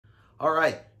All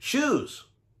right, shoes,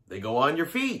 they go on your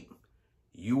feet.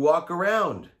 You walk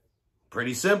around.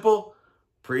 Pretty simple,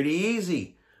 pretty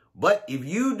easy. But if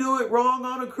you do it wrong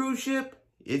on a cruise ship,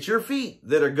 it's your feet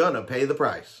that are gonna pay the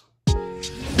price.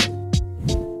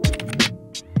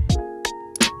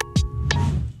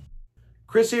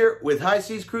 Chris here with High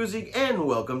Seas Cruising, and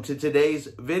welcome to today's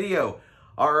video.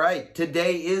 All right,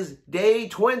 today is day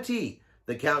 20.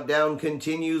 The countdown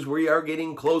continues. We are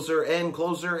getting closer and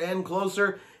closer and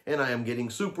closer, and I am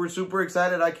getting super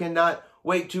excited. I cannot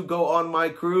wait to go on my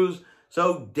cruise.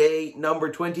 So day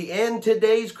number 20, and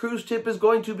today's cruise tip is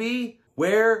going to be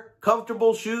wear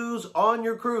comfortable shoes on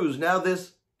your cruise. Now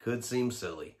this could seem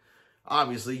silly.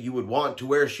 Obviously you would want to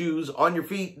wear shoes on your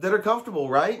feet that are comfortable,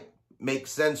 right?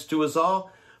 Makes sense to us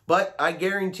all. But I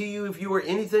guarantee you, if you are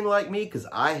anything like me, because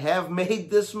I have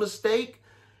made this mistake,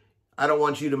 I don't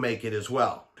want you to make it as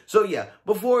well. So yeah,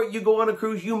 before you go on a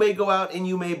cruise, you may go out and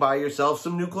you may buy yourself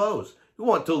some new clothes. You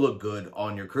want to look good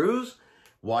on your cruise.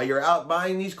 While you're out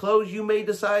buying these clothes, you may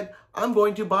decide, I'm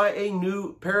going to buy a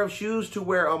new pair of shoes to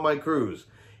wear on my cruise.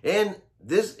 And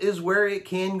this is where it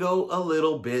can go a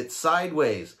little bit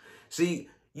sideways. See,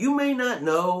 you may not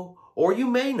know, or you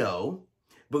may know,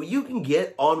 but you can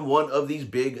get on one of these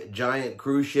big giant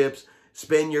cruise ships,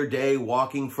 spend your day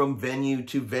walking from venue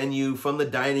to venue, from the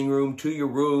dining room to your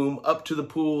room, up to the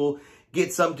pool,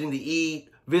 get something to eat,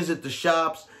 visit the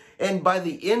shops, and by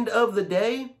the end of the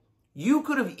day, you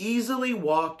could have easily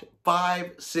walked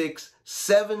 5, 6,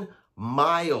 7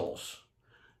 miles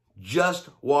just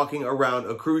walking around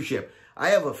a cruise ship. I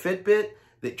have a Fitbit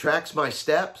that tracks my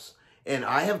steps, and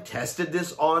I have tested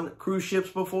this on cruise ships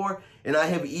before, and I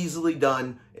have easily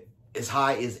done as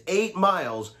high as 8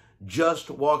 miles just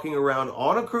walking around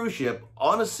on a cruise ship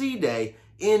on a sea day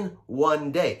in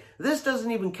one day. This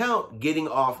doesn't even count getting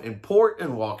off in port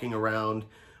and walking around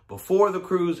before the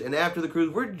cruise and after the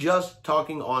cruise. We're just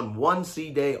talking on one sea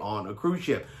day on a cruise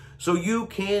ship. So you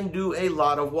can do a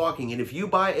lot of walking. And if you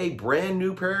buy a brand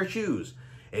new pair of shoes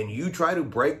and you try to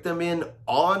break them in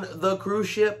on the cruise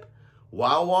ship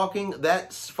while walking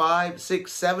that 5,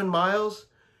 6, 7 miles,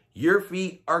 your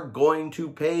feet are going to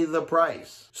pay the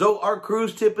price. So our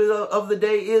cruise tip of the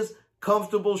day is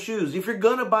comfortable shoes. If you're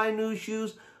gonna buy new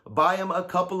shoes, buy them a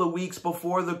couple of weeks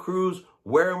before the cruise,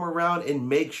 wear them around and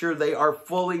make sure they are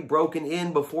fully broken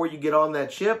in before you get on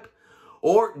that ship.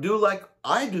 Or do like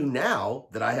I do now,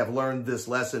 that I have learned this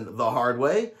lesson the hard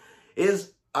way,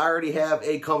 is I already have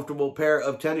a comfortable pair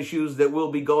of tennis shoes that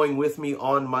will be going with me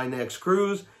on my next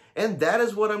cruise. And that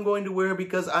is what I'm going to wear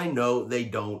because I know they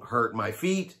don't hurt my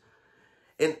feet.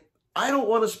 And I don't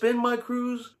want to spend my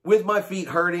cruise with my feet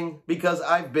hurting because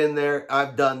I've been there,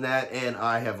 I've done that, and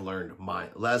I have learned my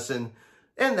lesson.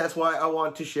 And that's why I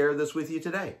want to share this with you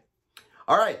today.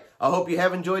 All right, I hope you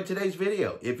have enjoyed today's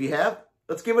video. If you have,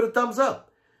 let's give it a thumbs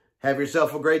up. Have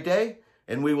yourself a great day,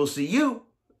 and we will see you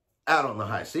out on the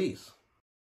high seas.